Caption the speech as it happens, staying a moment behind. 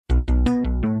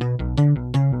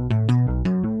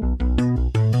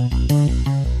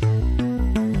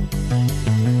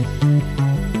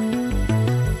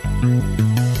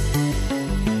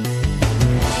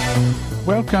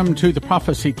Welcome to the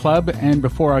Prophecy Club, and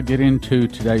before I get into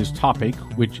today's topic,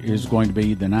 which is going to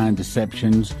be the 9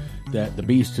 deceptions that the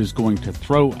beast is going to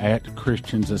throw at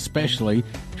Christians, especially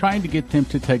trying to get them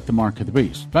to take the mark of the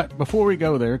beast. But before we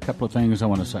go there, a couple of things I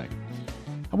want to say.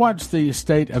 I watched the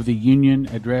State of the Union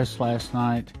address last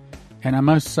night, and I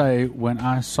must say, when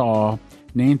I saw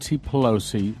Nancy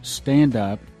Pelosi stand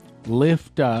up,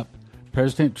 lift up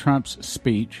President Trump's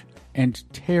speech, and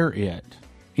tear it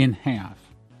in half,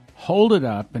 hold it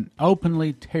up and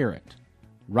openly tear it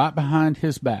right behind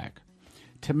his back.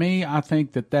 To me, I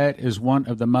think that is one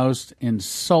of the most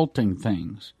insulting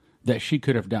things that she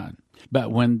could have done. But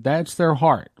when that's their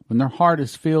heart, when their heart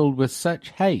is filled with such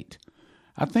hate,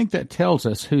 I think that tells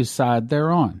us whose side they're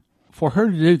on. For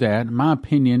her to do that, in my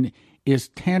opinion, is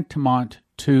tantamount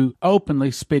to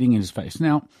openly spitting in his face.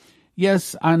 Now,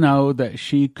 yes, I know that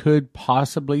she could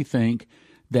possibly think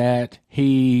that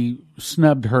he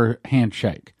snubbed her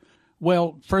handshake.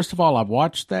 Well, first of all, I've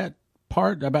watched that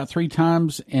part about 3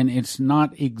 times, and it's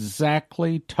not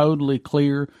exactly totally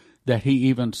clear that he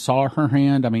even saw her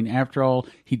hand. I mean, after all,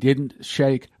 he didn't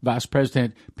shake Vice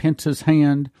President Pence's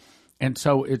hand, and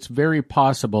so it's very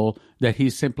possible that he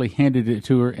simply handed it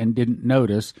to her and didn't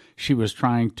notice she was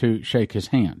trying to shake his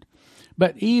hand.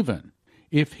 But even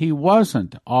if he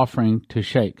wasn't offering to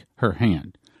shake her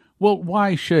hand, well,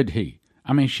 why should he?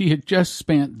 I mean, she had just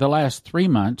spent the last 3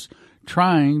 months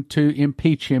trying to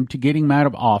impeach him, to get him out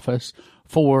of office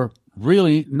for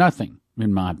really nothing,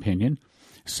 in my opinion.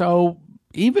 So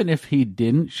even if he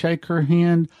didn't shake her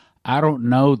hand, I don't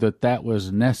know that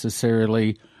was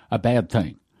necessarily a bad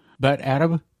thing. But out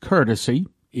of courtesy,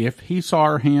 if he saw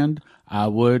her hand, I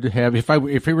would have, if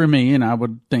it were me, and I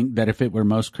would think that if it were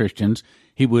most Christians,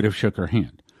 he would have shook her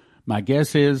hand. My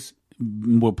guess is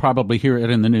we'll probably hear it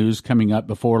in the news coming up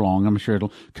before long. I'm sure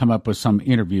it'll come up with some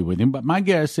interview with him. But my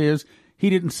guess is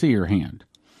he didn't see her hand.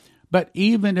 But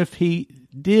even if he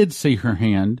did see her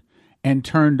hand and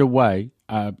turned away,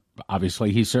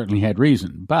 obviously he certainly had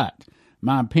reason. But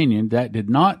my opinion, that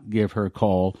did not give her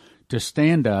call to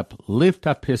stand up, lift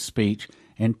up his speech,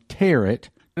 and tear it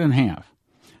in half.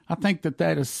 I think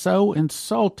that is so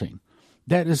insulting.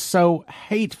 That is so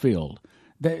hate-filled.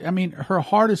 Her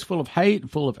heart is full of hate,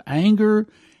 full of anger,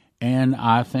 and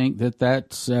I think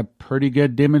that's a pretty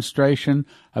good demonstration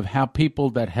of how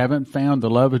people that haven't found the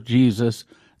love of Jesus,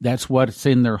 that's what's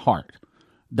in their heart.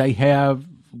 They have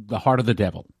the heart of the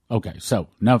devil. Okay, so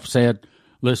enough said.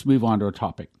 Let's move on to our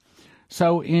topic.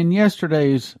 So in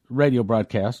yesterday's radio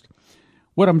broadcast,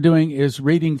 what I'm doing is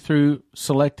reading through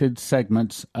selected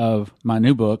segments of my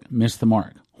new book, Miss the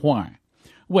Mark. Why?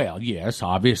 Well, yes,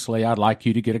 obviously, I'd like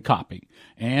you to get a copy.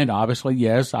 And obviously,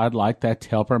 yes, I'd like that to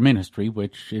help our ministry,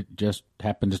 which it just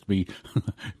happens to be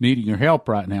needing your help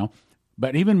right now.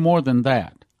 But even more than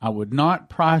that, I would not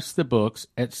price the books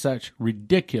at such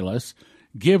ridiculous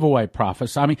giveaway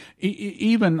profits. I mean,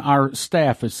 even our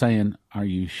staff is saying, are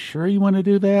you sure you want to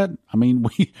do that? I mean,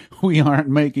 we aren't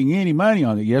making any money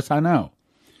on it. Yes, I know.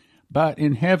 But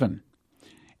in heaven,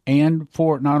 and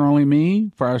for not only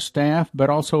me, for our staff,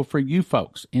 but also for you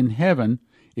folks, in heaven,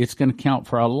 it's going to count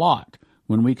for a lot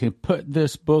when we can put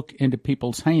this book into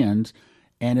people's hands,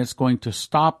 and it's going to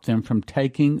stop them from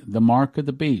taking the mark of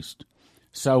the beast.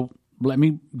 So let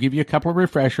me give you a couple of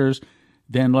refreshers,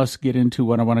 then let's get into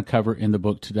what I want to cover in the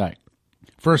book today.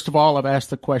 First of all, I've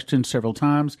asked the question several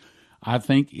times. I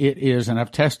think it is, and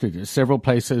I've tested it several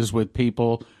places with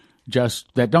people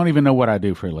just that don't even know what I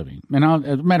do for a living. And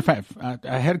as a matter of fact,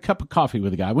 I had a cup of coffee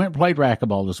with a guy. I went and played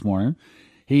racquetball this morning.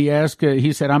 He asked,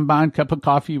 he said, I'm buying a cup of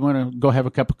coffee. You want to go have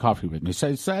a cup of coffee with me? So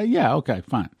I said, yeah, okay,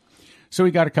 fine. So we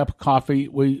got a cup of coffee.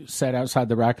 We sat outside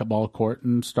the racquetball court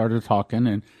and started talking.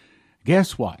 And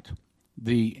guess what?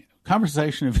 The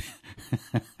conversation of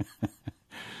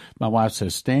my wife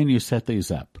says, Stan, you set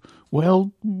these up.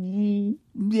 Well,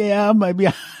 yeah, maybe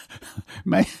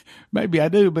I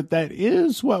do, but that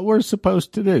is what we're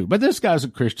supposed to do. But this guy's a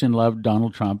Christian, loved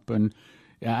Donald Trump, and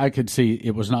I could see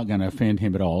it was not going to offend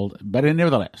him at all. But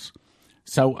nevertheless,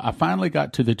 so I finally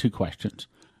got to the 2 questions.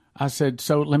 I said,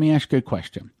 so let me ask you a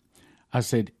question. I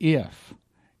said, if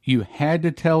you had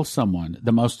to tell someone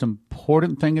the most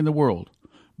important thing in the world,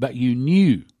 but you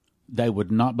knew they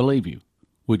would not believe you,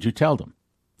 would you tell them?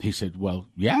 He said, well,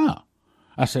 yeah.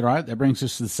 I said, all right, that brings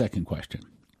us to the second question.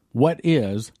 What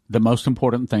is the most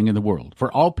important thing in the world?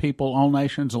 For all people, all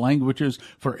nations, languages,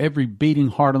 for every beating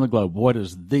heart on the globe, what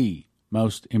is the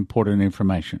most important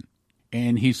information?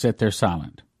 And he sat there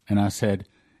silent. And I said,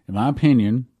 in my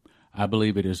opinion, I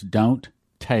believe it is don't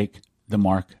take the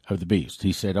mark of the beast.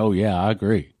 He said, oh, yeah, I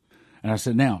agree. And I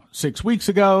said, now, 6 weeks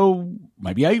ago,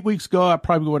 maybe 8 weeks ago, I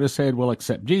probably would have said, well,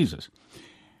 accept Jesus.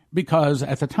 because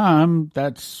at the time,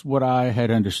 that's what I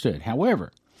had understood.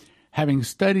 However, having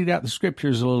studied out the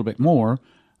scriptures a little bit more,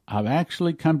 I've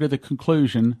actually come to the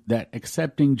conclusion that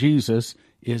accepting Jesus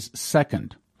is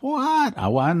second. What?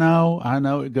 Oh, I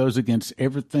know it goes against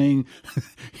everything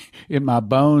in my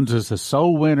bones as a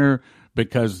soul winner,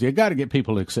 because you got to get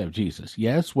people to accept Jesus.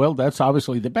 Yes, well, that's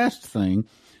obviously the best thing,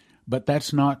 but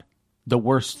that's not the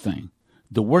worst thing.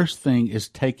 The worst thing is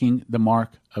taking the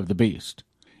mark of the beast.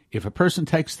 If a person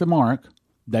takes the mark,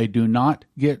 they do not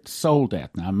get soul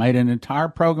death. Now, I made an entire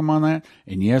program on that,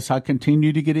 and yes, I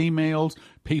continue to get emails.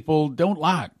 People don't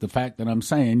like the fact that I'm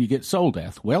saying you get soul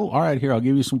death. Well, all right, here, I'll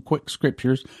give you some quick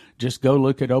scriptures. Just go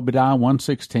look at Obadiah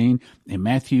 1:16 and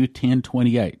Matthew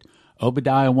 10:28.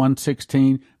 Obadiah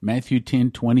 1:16, Matthew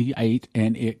 10:28,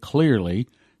 and it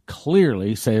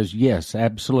clearly says, yes,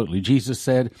 absolutely. Jesus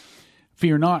said,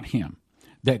 fear not him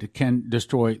that can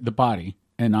destroy the body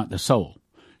and not the soul.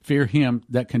 Fear him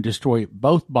that can destroy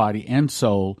both body and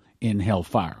soul in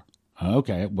hellfire.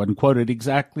 Okay, it wasn't quoted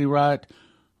exactly right,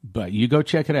 but you go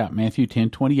check it out. Matthew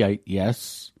 10:28,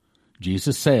 yes,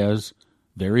 Jesus says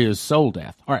there is soul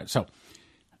death. All right, so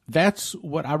that's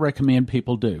what I recommend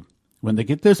people do. When they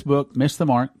get this book, Miss the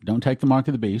Mark, Don't Take the Mark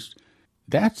of the Beast,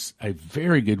 that's a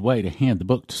very good way to hand the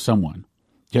book to someone.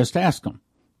 Just ask them.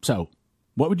 So,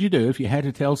 what would you do if you had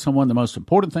to tell someone the most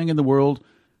important thing in the world,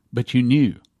 but you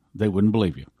knew they wouldn't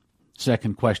believe you?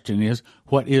 Second question is,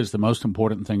 what is the most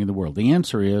important thing in the world? The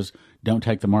answer is, don't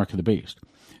take the mark of the beast.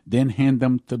 Then hand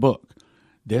them the book.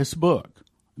 This book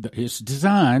is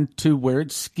designed to where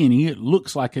it's skinny. It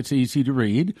looks like it's easy to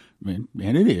read, and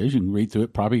it is. You can read through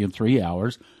it probably in 3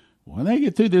 hours. When they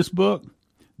get through this book,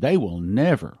 they will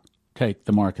never take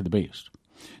the mark of the beast.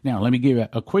 Now, let me give you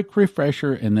a quick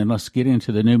refresher, and then let's get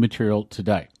into the new material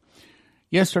today.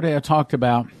 Yesterday, I talked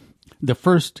about the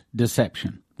first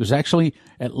deception. There's actually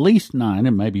at least 9,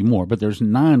 and maybe more, but there's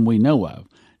 9 we know of.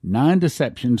 9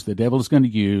 deceptions the devil is going to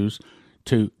use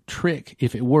to trick,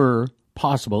 if it were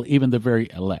possible, even the very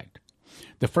elect.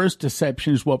 The first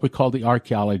deception is what we call the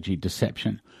archaeology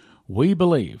deception. We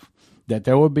believe that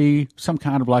there will be some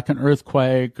kind of like an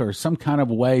earthquake or some kind of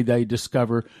way they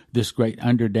discover this great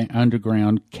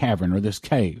underground cavern or this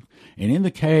cave. And in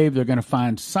the cave, they're going to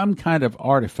find some kind of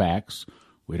artifacts.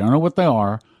 We don't know what they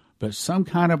are, but some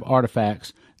kind of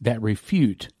artifacts that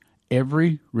refute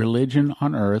every religion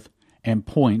on earth and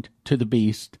point to the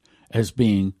beast as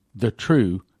being the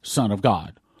true Son of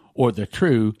God or the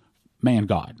true man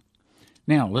God.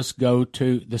 Now, let's go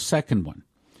to the second one.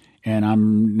 And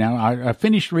I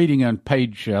finished reading on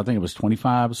page, I think it was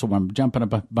 25, so I'm jumping a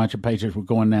bunch of pages. We're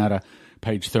going now to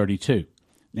page 32.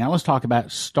 Now let's talk about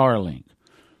Starlink.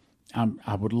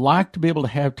 I would like to be able to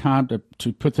have time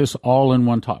to put this all in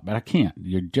one talk, but I can't.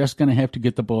 You're just going to have to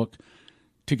get the book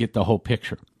to get the whole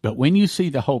picture. But when you see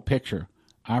the whole picture,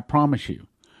 I promise you,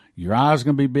 your eyes are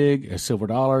going to be big as silver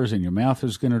dollars and your mouth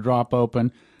is going to drop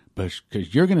open,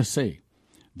 because you're going to see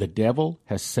the devil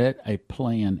has set a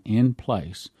plan in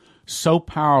place so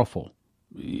powerful.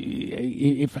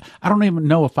 If I don't even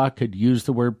know if I could use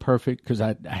the word perfect, because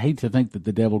I hate to think that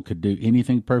the devil could do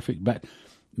anything perfect, but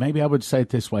maybe I would say it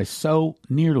this way, so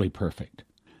nearly perfect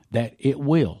that it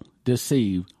will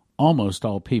deceive almost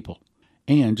all people.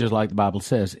 And just like the Bible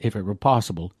says, if it were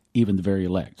possible, even the very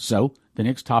elect. So the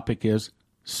next topic is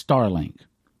Starlink.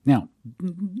 Now,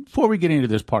 before we get into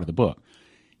this part of the book,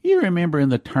 you remember in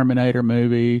the Terminator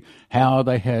movie how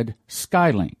they had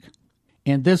Skylink.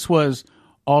 And this was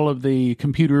all of the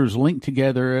computers linked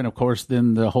together. And, of course,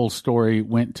 then the whole story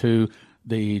went to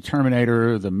the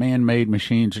Terminator, the man-made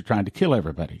machines are trying to kill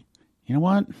everybody. You know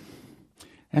what?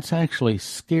 That's actually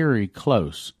scary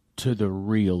close to the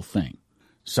real thing.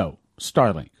 So,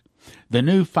 Starlink, the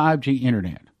new 5G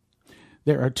internet.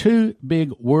 There are 2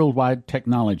 big worldwide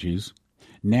technologies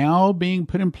now being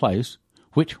put in place,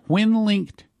 which, when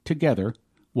linked together,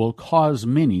 will cause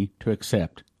many to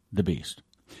accept the beast.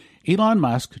 Elon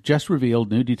Musk just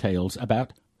revealed new details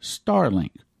about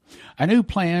Starlink, a new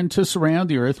plan to surround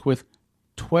the Earth with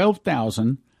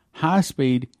 12,000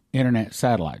 high-speed internet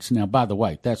satellites. Now, by the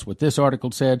way, that's what this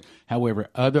article said. However,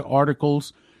 other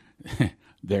articles,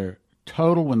 their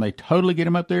total, when they totally get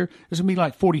them up there, it's going to be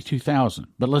like 42,000.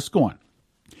 But let's go on.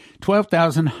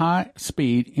 12,000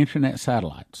 high-speed internet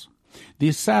satellites.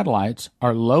 These satellites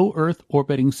are low Earth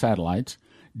orbiting satellites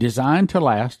designed to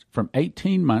last from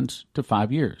 18 months to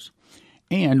 5 years.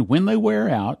 And when they wear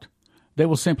out, they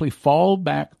will simply fall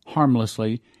back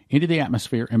harmlessly into the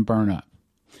atmosphere and burn up.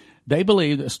 They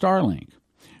believe that Starlink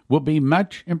will be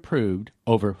much improved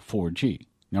over 4G.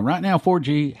 Now, right now,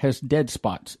 4G has dead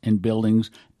spots in buildings,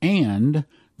 and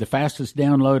the fastest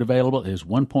download available is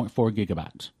 1.4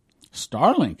 gigabytes.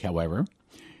 Starlink, however,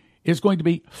 is going to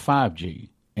be 5G,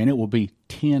 and it will be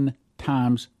 10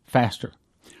 times faster.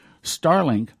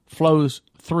 Starlink flows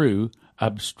through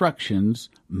obstructions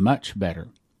much better.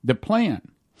 The plan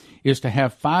is to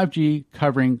have 5G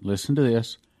covering, listen to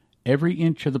this, every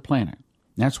inch of the planet.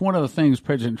 That's one of the things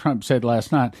President Trump said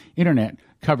last night, internet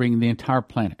covering the entire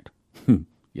planet.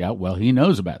 Yeah, well, he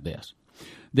knows about this.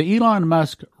 The Elon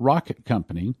Musk rocket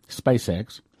company,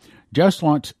 SpaceX, just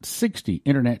launched 60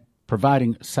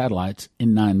 internet-providing satellites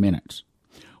in 9 minutes.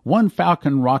 One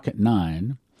Falcon Rocket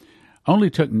 9 only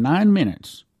took 9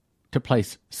 minutes to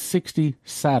place 60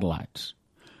 satellites.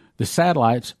 The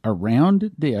satellites are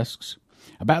round discs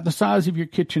about the size of your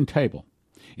kitchen table.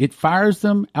 It fires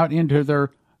them out into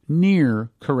their near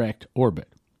correct orbit.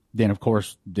 Then, of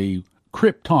course, the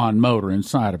Krypton motor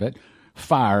inside of it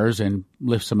fires and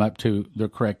lifts them up to the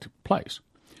correct place.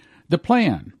 The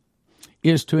plan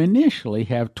is to initially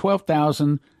have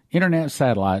 12,000 internet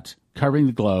satellites covering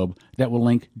the globe that will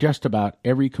link just about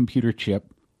every computer chip.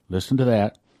 Listen to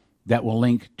that. That will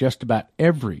link just about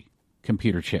every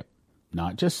computer chip.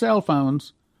 Not just cell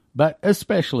phones, but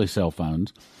especially cell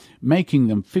phones, making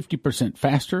them 50%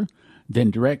 faster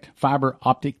than direct fiber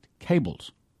optic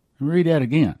cables. Read that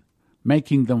again.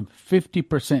 Making them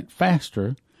 50%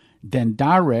 faster than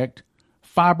direct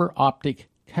fiber optic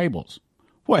cables.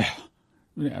 Well,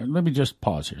 let me just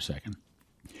pause here a second.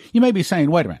 You may be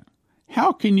saying, wait a minute,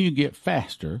 how can you get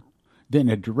faster than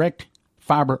a direct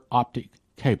fiber optic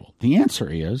cable? The answer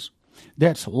is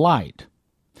that's light,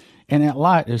 and that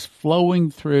light is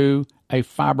flowing through a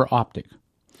fiber optic.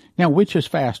 Now, which is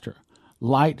faster?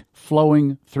 Light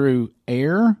flowing through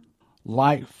air,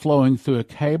 light flowing through a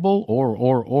cable,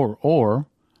 or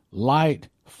light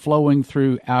flowing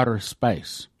through outer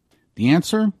space? The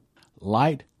answer,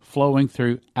 light flowing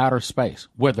through outer space,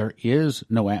 where there is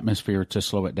no atmosphere to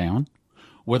slow it down,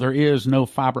 where there is no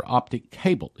fiber optic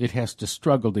cable. It has to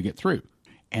struggle to get through.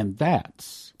 And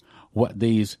that's what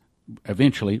these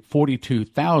eventually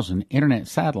 42,000 internet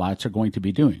satellites are going to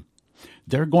be doing.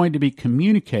 They're going to be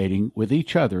communicating with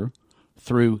each other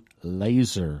through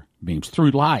laser beams,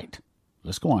 through light.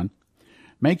 Let's go on.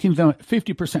 Making them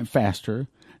 50% faster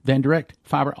than direct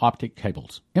fiber optic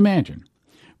cables. Imagine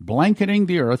blanketing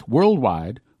the Earth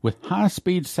worldwide with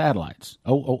high-speed satellites.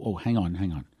 Hang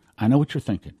on. I know what you're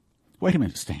thinking. Wait a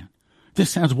minute, Stan. This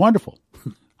sounds wonderful.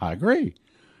 I agree.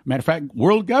 Matter of fact,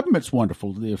 world government's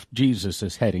wonderful if Jesus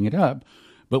is heading it up.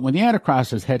 But when the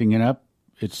Antichrist is heading it up,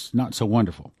 it's not so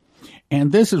wonderful.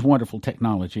 And this is wonderful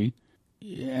technology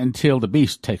until the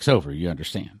beast takes over, you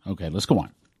understand. Okay, let's go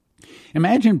on.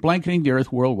 Imagine blanketing the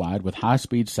Earth worldwide with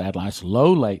high-speed satellites,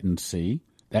 low latency.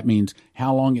 That means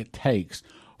how long it takes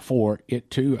for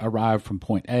it to arrive from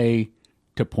point A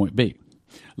to point B.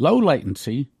 Low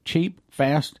latency, cheap,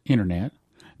 fast internet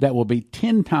that will be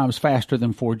 10 times faster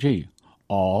than 4G,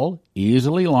 all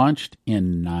easily launched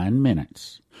in 9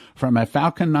 minutes from a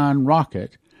Falcon 9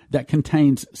 rocket that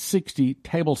contains 60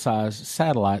 table-sized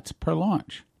satellites per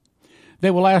launch. They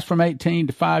will last from 18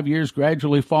 to 5 years,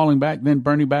 gradually falling back, then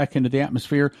burning back into the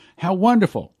atmosphere. How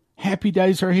wonderful. Happy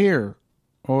days are here.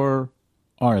 Or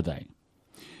are they?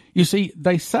 You see,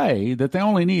 they say that they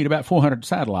only need about 400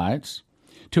 satellites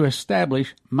to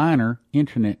establish minor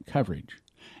internet coverage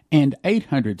and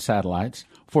 800 satellites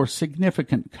for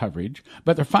significant coverage,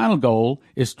 but their final goal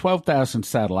is 12,000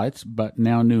 satellites, but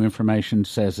now new information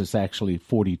says it's actually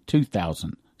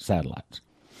 42,000 satellites.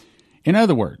 In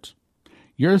other words,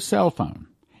 your cell phone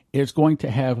is going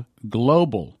to have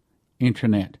global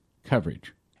internet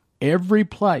coverage. Every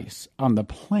place on the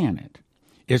planet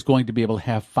is going to be able to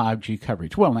have 5G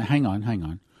coverage. Well, now, hang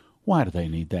on. Why do they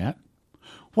need that?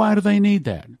 Why do they need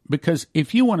that? Because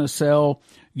if you want to sell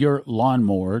your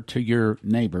lawnmower to your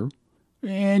neighbor,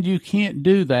 and you can't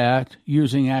do that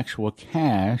using actual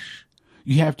cash,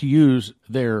 you have to use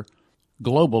their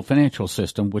global financial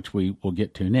system, which we will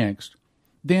get to next,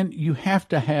 then you have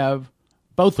to have,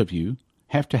 both of you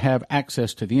have to have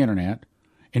access to the internet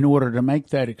in order to make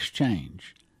that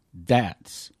exchange.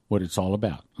 That's what it's all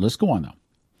about. Let's go on, though.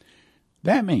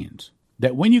 That means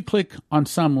that when you click on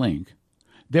some link,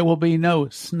 there will be no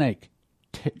snake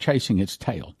chasing its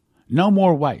tail. No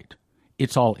more wait.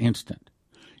 It's all instant.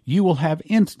 You will have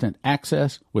instant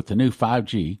access with the new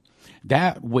 5G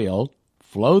that will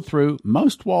flow through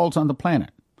most walls on the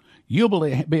planet. You'll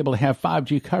be able to have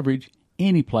 5G coverage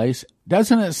any place.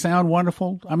 Doesn't it sound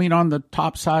wonderful? I mean, on the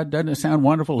top side, doesn't it sound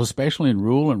wonderful, especially in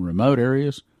rural and remote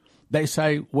areas? They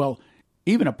say, well,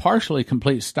 even a partially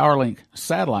complete Starlink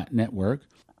satellite network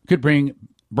could bring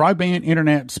broadband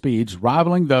internet speeds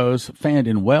rivaling those found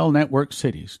in well-networked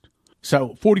cities.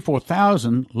 So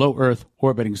 44,000 low Earth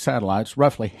orbiting satellites,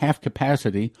 roughly half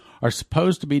capacity, are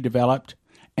supposed to be developed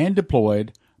and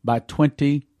deployed by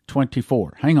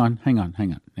 2024. Hang on. Now,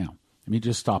 let me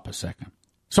just stop a second.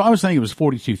 So I was thinking it was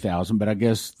 42,000, but I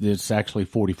guess it's actually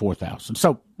 44,000.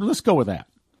 So let's go with that.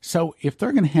 So if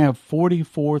they're going to have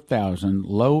 44,000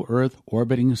 low Earth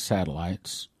orbiting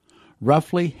satellites,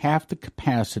 roughly half the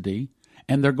capacity,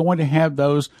 and they're going to have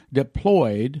those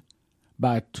deployed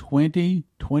by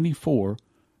 2024,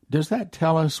 does that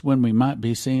tell us when we might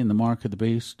be seeing the mark of the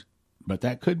beast? But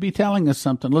that could be telling us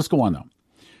something. Let's go on, though.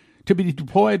 To be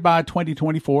deployed by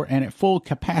 2024 and at full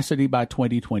capacity by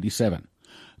 2027.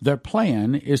 Their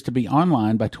plan is to be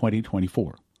online by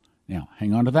 2024. Now,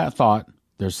 hang on to that thought.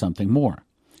 There's something more.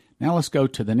 Now let's go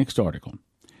to the next article.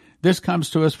 This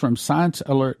comes to us from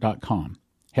ScienceAlert.com.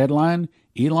 Headline,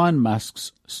 Elon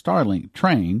Musk's Starlink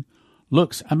train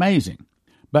looks amazing,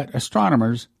 but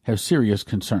astronomers have serious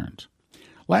concerns.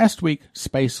 Last week,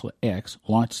 SpaceX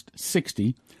launched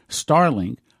 60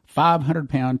 Starlink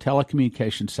 500-pound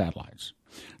telecommunication satellites,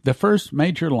 the first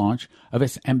major launch of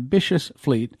its ambitious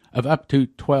fleet of up to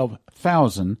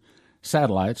 12,000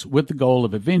 satellites with the goal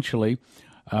of eventually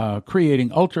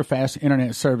creating ultra-fast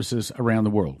internet services around the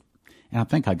world. And I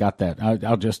think I got that.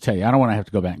 I'll just tell you. I don't want to have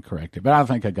to go back and correct it, but I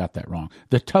think I got that wrong.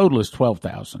 The total is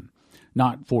 12,000,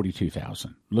 not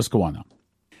 42,000. Let's go on, though.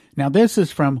 Now, this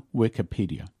is from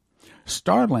Wikipedia.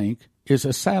 Starlink is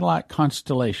a satellite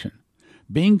constellation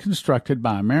being constructed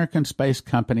by American space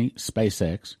company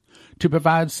SpaceX to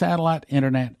provide satellite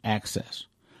internet access.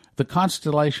 The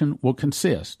constellation will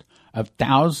consist of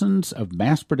thousands of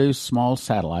mass-produced small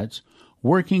satellites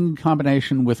working in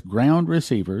combination with ground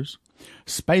receivers.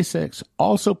 SpaceX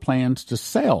also plans to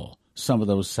sell some of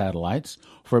those satellites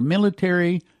for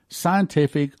military,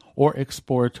 scientific, or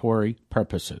exploratory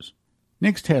purposes.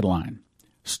 Next headline,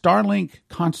 Starlink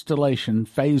Constellation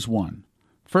Phase 1,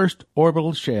 first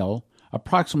orbital shell,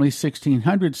 approximately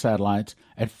 1,600 satellites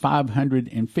at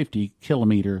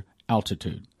 550-kilometer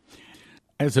altitude.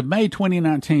 As of May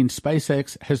 2019,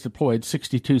 SpaceX has deployed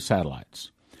 62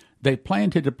 satellites. They plan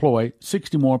to deploy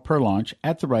 60 more per launch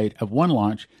at the rate of one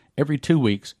launch every 2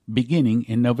 weeks, beginning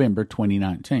in November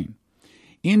 2019.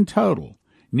 In total,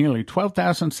 nearly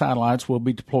 12,000 satellites will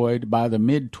be deployed by the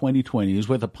mid-2020s,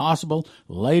 with a possible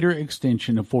later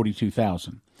extension of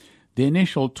 42,000. The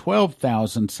initial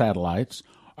 12,000 satellites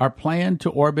are planned to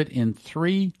orbit in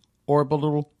 3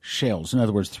 orbital shells, in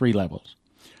other words, 3 levels.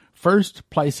 First,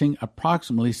 placing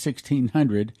approximately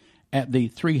 1,600 at the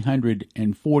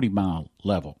 340-mile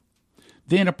level.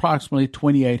 Then approximately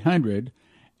 2,800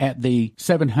 at the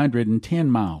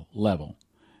 710-mile level.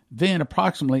 Then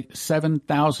approximately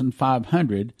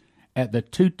 7,500 at the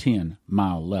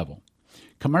 210-mile level.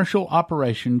 Commercial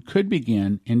operation could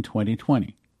begin in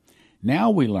 2020.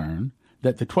 Now we learn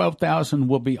that the 12,000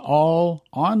 will be all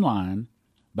online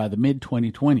by the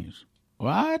mid-2020s.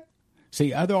 What?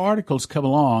 See, other articles come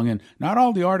along, and not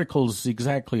all the articles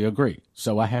exactly agree,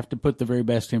 so I have to put the very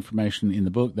best information in the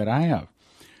book that I have.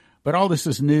 But all this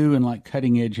is new and like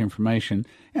cutting-edge information,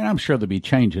 and I'm sure there'll be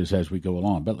changes as we go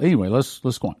along. But anyway, let's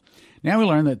go on. Now we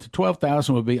learn that the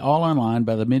 12,000 will be all online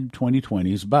by the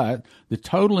mid-2020s, but the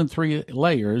total in 3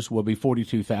 layers will be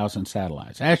 42,000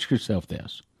 satellites. Ask yourself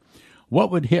this.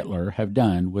 What would Hitler have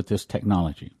done with this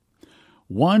technology?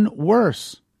 One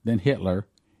worse than Hitler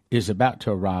is about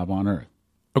to arrive on Earth.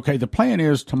 Okay, the plan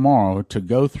is tomorrow to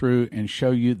go through and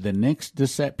show you the next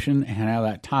deception and how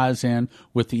that ties in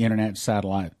with the internet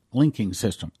satellite linking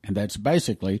system. And that's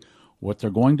basically what they're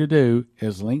going to do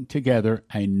is link together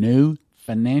a new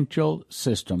financial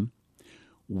system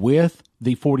with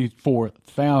the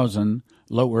 44,000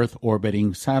 low Earth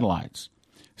orbiting satellites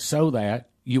so that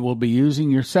you will be using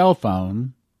your cell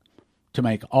phone to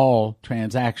make all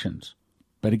transactions.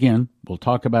 But again, we'll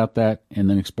talk about that in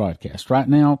the next broadcast. Right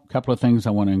now, a couple of things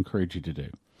I want to encourage you to do.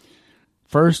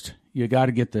 First, you got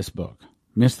to get this book,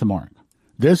 Miss the Mark.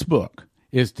 This book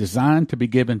is designed to be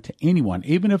given to anyone,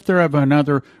 even if they're of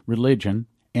another religion,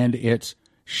 and it's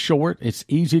short, it's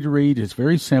easy to read, it's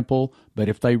very simple, but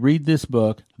if they read this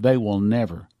book, they will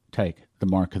never take the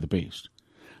mark of the beast.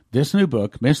 This new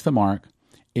book, Miss the Mark,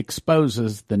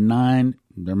 exposes the 9,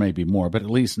 there may be more, but at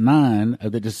least 9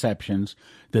 of the deceptions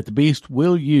that the beast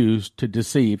will use to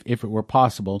deceive, if it were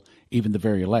possible, even the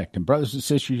very elect. And brothers and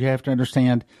sisters, you have to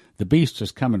understand, the beast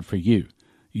is coming for you.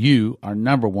 You are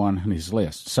number one on his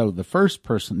list. So the first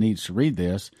person that needs to read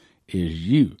this is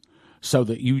you, so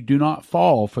that you do not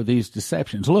fall for these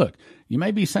deceptions. Look, you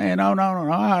may be saying, oh, no,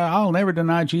 I'll never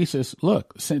deny Jesus.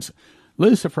 Look, since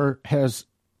Lucifer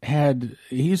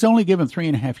he's only given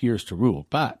 3.5 years to rule,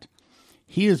 but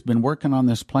he has been working on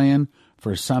this plan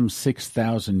for some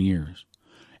 6,000 years.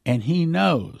 And he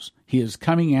knows he is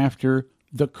coming after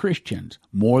the Christians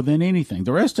more than anything.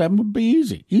 The rest of them would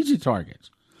be easy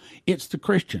targets. It's the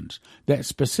Christians that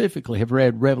specifically have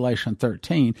read Revelation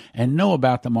 13 and know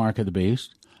about the mark of the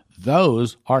beast.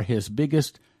 Those are his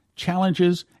biggest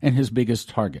challenges and his biggest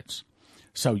targets.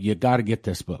 So you got to get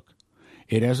this book.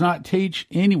 It does not teach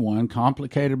anyone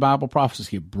complicated Bible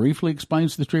prophecy. It briefly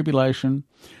explains the tribulation,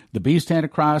 the beast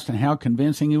Antichrist, and how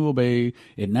convincing he will be.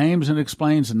 It names and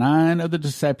explains 9 of the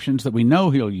deceptions that we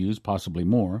know he'll use, possibly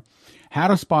more. How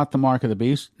to spot the mark of the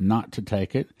beast, not to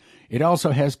take it. It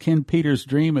also has Ken Peters'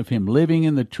 dream of him living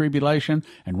in the tribulation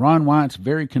and Ron White's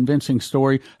very convincing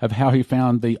story of how he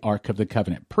found the Ark of the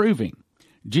Covenant, proving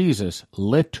Jesus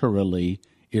literally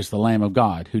is the Lamb of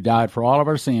God who died for all of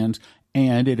our sins,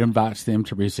 and it invites them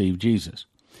to receive Jesus.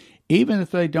 Even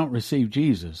if they don't receive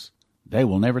Jesus, they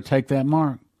will never take that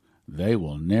mark. They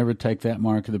will never take that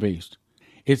mark of the beast.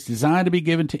 It's designed to be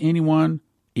given to anyone,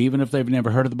 even if they've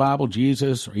never heard of the Bible,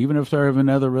 Jesus, or even if they're of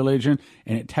another religion,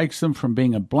 and it takes them from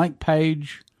being a blank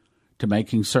page to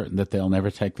making certain that they'll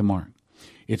never take the mark.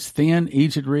 It's thin,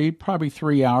 easy to read, probably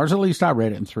 3 hours. At least I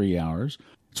read it in 3 hours.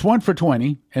 It's 1 for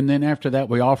 $20, and then after that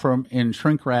we offer them in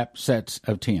shrink wrap sets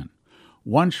of 10.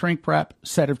 1 shrink wrap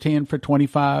set of 10 for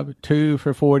 $25, 2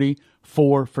 for $40,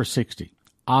 4 for $60.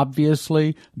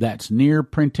 Obviously, that's near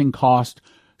printing cost,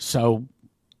 so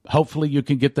hopefully you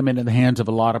can get them into the hands of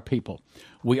a lot of people.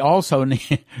 We also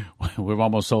need, we've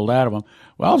almost sold out of them,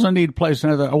 we also need to place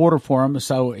another order for them,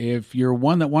 so if you're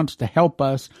one that wants to help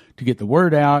us to get the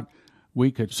word out,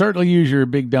 we could certainly use your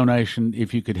big donation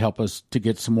if you could help us to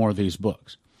get some more of these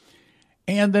books.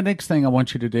 And the next thing I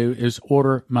want you to do is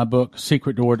order my book,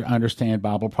 Secret Door to Understand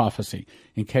Bible Prophecy.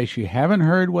 In case you haven't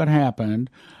heard what happened,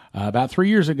 about 3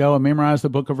 years ago, I memorized the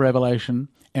book of Revelation,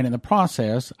 and in the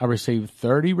process, I received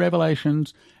 30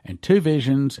 revelations and 2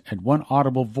 visions and 1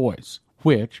 audible voice,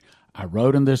 which I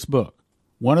wrote in this book.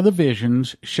 One of the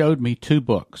visions showed me 2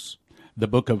 books, the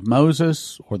book of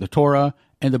Moses, or the Torah,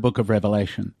 and the book of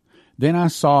Revelation. Then I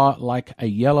saw like a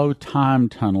yellow time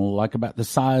tunnel, like about the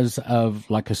size of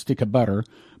like a stick of butter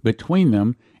between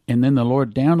them. And then the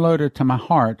Lord downloaded to my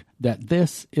heart that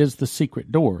this is the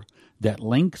secret door that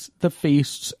links the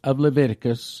feasts of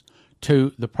Leviticus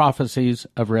to the prophecies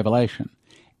of Revelation.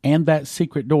 And that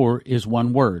secret door is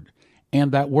one word,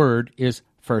 and that word is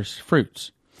first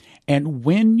fruits. And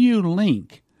when you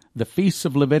link the feasts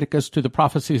of Leviticus to the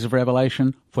prophecies of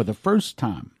Revelation for the first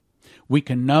time, we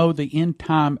can know the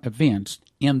end-time events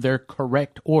in their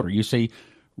correct order. You see,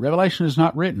 Revelation is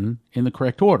not written in the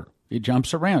correct order. It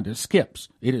jumps around. It skips.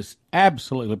 It is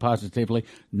absolutely, positively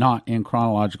not in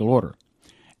chronological order.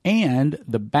 And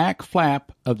the back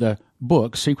flap of the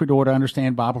book, Secret Door to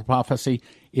Understand Bible Prophecy,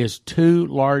 is 2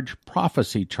 large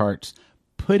prophecy charts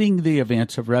putting the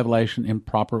events of Revelation in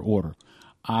proper order.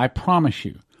 I promise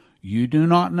you, you do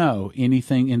not know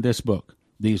anything in this book.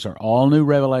 These are all new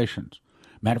revelations.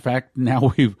 Matter of fact,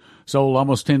 now we've sold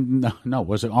almost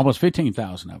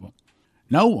 15,000 of them.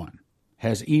 No one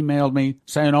has emailed me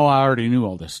saying, oh, I already knew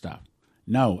all this stuff.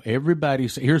 No, everybody,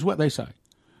 here's what they say.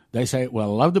 They say,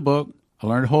 well, I love the book. I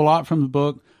learned a whole lot from the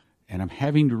book, and I'm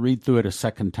having to read through it a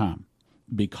second time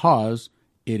because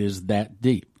it is that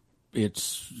deep.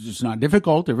 It's not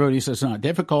difficult. Everybody says it's not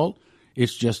difficult.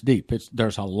 It's just deep.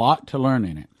 There's a lot to learn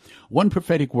in it. One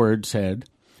prophetic word said,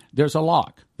 there's a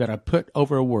lock that I put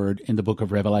over a word in the book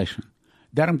of Revelation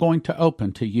that I'm going to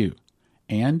open to you,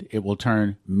 and it will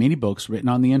turn many books written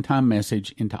on the end-time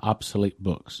message into obsolete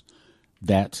books.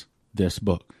 That's this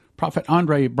book. Prophet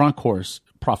Andre Bronkhorst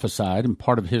prophesied, and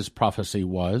part of his prophecy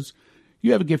was,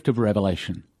 you have a gift of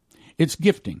revelation. It's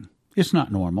gifting. It's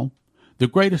not normal. The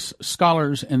greatest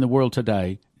scholars in the world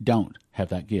today don't have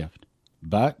that gift,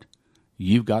 but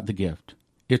you've got the gift.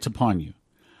 It's upon you.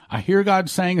 I hear God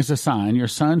saying as a sign, your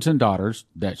sons and daughters,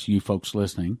 that's you folks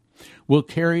listening, will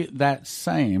carry that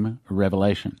same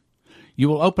revelation. You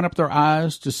will open up their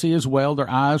eyes to see as well. Their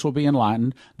eyes will be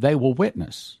enlightened. They will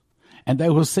witness, and they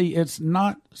will see it's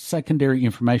not secondary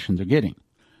information they're getting.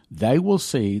 They will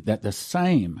see that the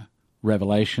same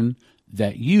revelation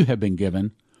that you have been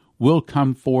given will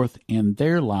come forth in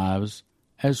their lives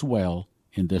as well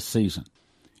in this season.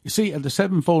 You see, at the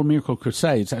Sevenfold Miracle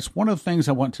Crusades, that's one of the things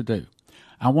I want to do.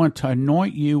 I want to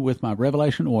anoint you with my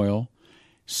revelation oil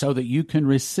so that you can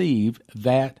receive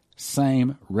that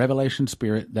same revelation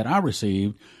spirit that I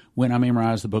received when I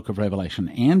memorized the book of Revelation.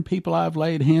 And people I've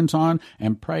laid hands on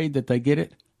and prayed that they get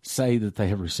it, say that they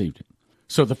have received it.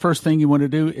 So the first thing you want to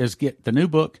do is get the new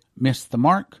book, Miss the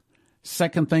Mark.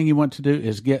 Second thing you want to do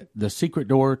is get the Secret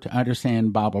Door to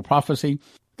Understand Bible Prophecy.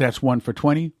 That's 1 for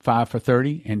 $20, 5 for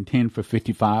 $30, and 10 for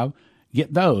 $55.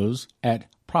 Get those at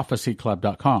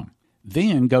prophecyclub.com.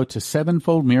 Then go to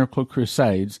Sevenfold Miracle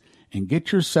Crusades and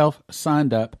get yourself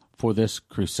signed up for this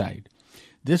crusade.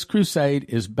 This crusade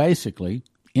is basically,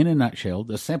 in a nutshell,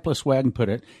 the simplest way I can put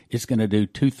it, it's going to do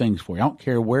two things for you. I don't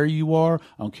care where you are.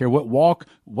 I don't care what walk,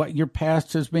 what your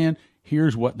past has been.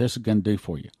 Here's what this is going to do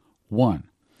for you. One,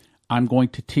 I'm going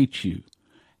to teach you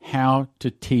how to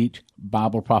teach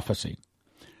Bible prophecy,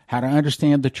 how to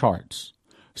understand the charts,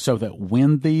 so that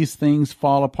when these things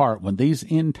fall apart, when these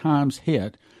end times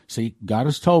hit, see, God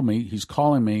has told me, He's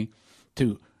calling me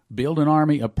to build an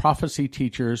army of prophecy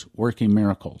teachers working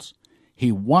miracles.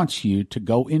 He wants you to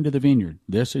go into the vineyard.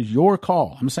 This is your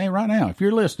call. I'm saying right now, if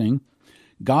you're listening,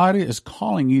 God is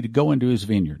calling you to go into His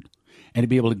vineyard and to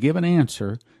be able to give an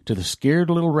answer to the scared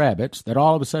little rabbits that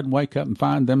all of a sudden wake up and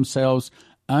find themselves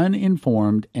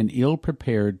uninformed and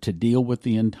ill-prepared to deal with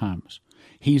the end times.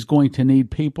 He's going to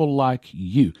need people like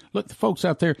you. Look, the folks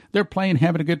out there, they're playing,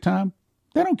 having a good time.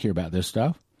 They don't care about this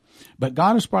stuff. But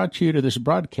God has brought you to this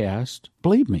broadcast.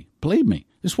 Believe me.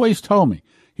 This is what He's told me.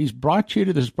 He's brought you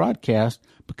to this broadcast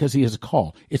because He has a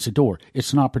call. It's a door.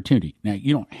 It's an opportunity. Now,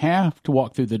 you don't have to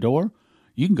walk through the door.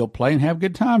 You can go play and have a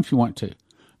good time if you want to.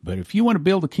 But if you want to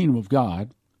build the kingdom of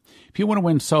God, if you want to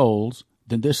win souls,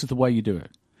 then this is the way you do it.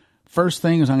 First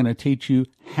thing is I'm going to teach you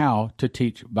how to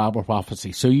teach Bible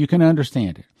prophecy so you can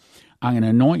understand it. I'm going to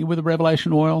anoint you with the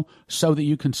revelation oil so that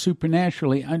you can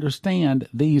supernaturally understand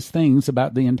these things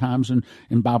about the end times and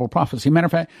Bible prophecy. Matter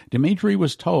of fact, Dimitri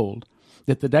was told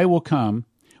that the day will come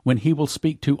when he will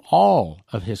speak to all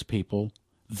of his people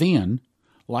then,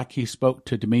 like he spoke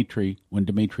to Dimitri when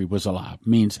Dimitri was alive.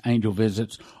 Means angel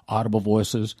visits, audible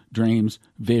voices, dreams,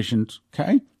 visions.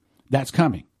 Okay? That's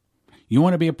coming. You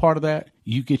want to be a part of that?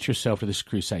 You get yourself to this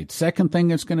crusade. Second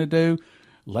thing it's going to do,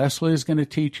 Leslie is going to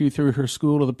teach you through her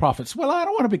school of the prophets. Well, I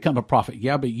don't want to become a prophet.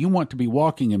 Yeah, but you want to be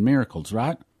walking in miracles,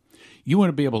 right? You want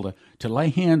to be able to lay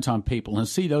hands on people and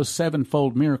see those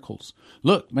sevenfold miracles.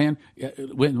 Look, man,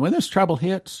 when this trouble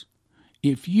hits,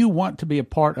 if you want to be a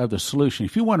part of the solution,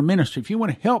 if you want to minister, if you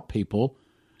want to help people,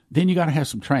 then you got to have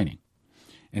some training.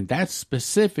 And that's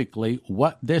specifically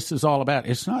what this is all about.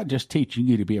 It's not just teaching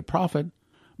you to be a prophet,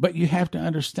 but you have to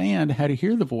understand how to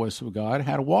hear the voice of God,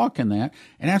 how to walk in that.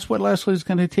 And that's what Leslie's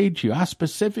going to teach you. I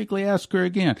specifically asked her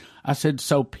again. I said,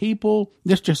 so people,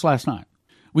 this just last night.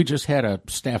 We just had a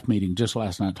staff meeting just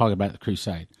last night talking about the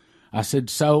crusade. I said,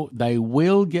 so they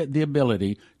will get the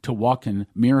ability to walk in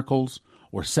miracles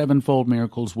or sevenfold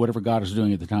miracles, whatever God is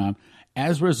doing at the time,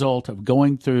 as a result of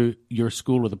going through your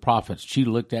school of the prophets. She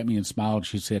looked at me and smiled.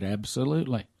 She said,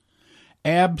 absolutely.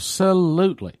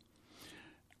 Absolutely.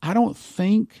 I don't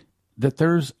think that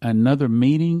there's another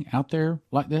meeting out there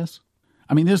like this.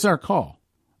 I mean, this is our call.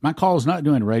 My call is not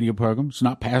doing a radio program. It's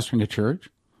not pastoring a church.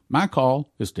 My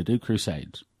call is to do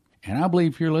crusades. And I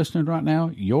believe if you're listening right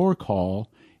now, your call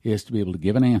is to be able to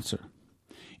give an answer.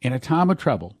 In a time of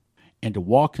trouble and to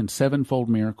walk in sevenfold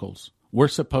miracles, we're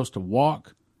supposed to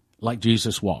walk like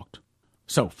Jesus walked.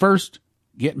 So first,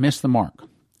 miss the mark.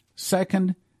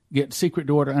 Second, get secret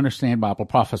door to understand Bible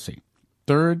prophecy.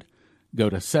 Third, go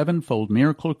to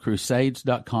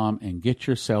sevenfoldmiraclecrusades.com and get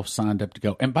yourself signed up to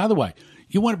go. And by the way,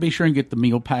 you want to be sure and get the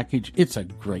meal package. It's a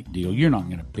great deal. You're not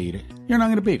going to beat it.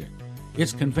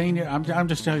 It's convenient. I'm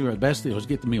just telling you the best deal is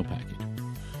get the meal package.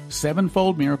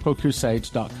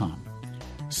 sevenfoldmiraclecrusades.com.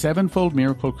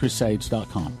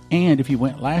 sevenfoldmiraclecrusades.com. And if you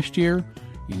went last year,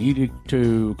 you needed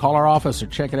to call our office or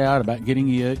check it out about getting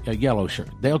you a yellow shirt.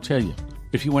 They'll tell you.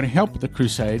 If you want to help with the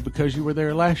crusade because you were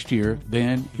there last year,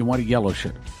 then you want a yellow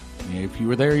shirt. If you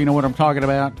were there, you know what I'm talking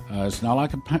about. It's not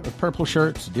like a purple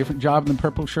shirt. It's a different job than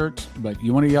purple shirts, but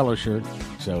you want a yellow shirt.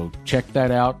 So check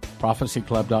that out,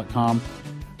 prophecyclub.com,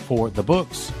 for the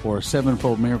books for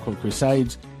Sevenfold Miracle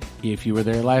Crusades. If you were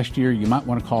there last year, you might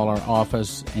want to call our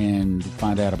office and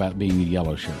find out about being a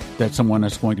yellow shirt. That's someone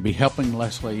that's going to be helping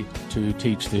Leslie to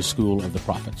teach the School of the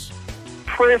Prophets.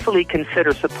 Prayerfully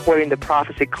consider supporting the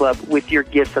Prophecy Club with your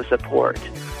gifts of support.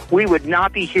 We would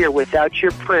not be here without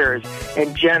your prayers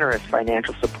and generous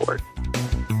financial support.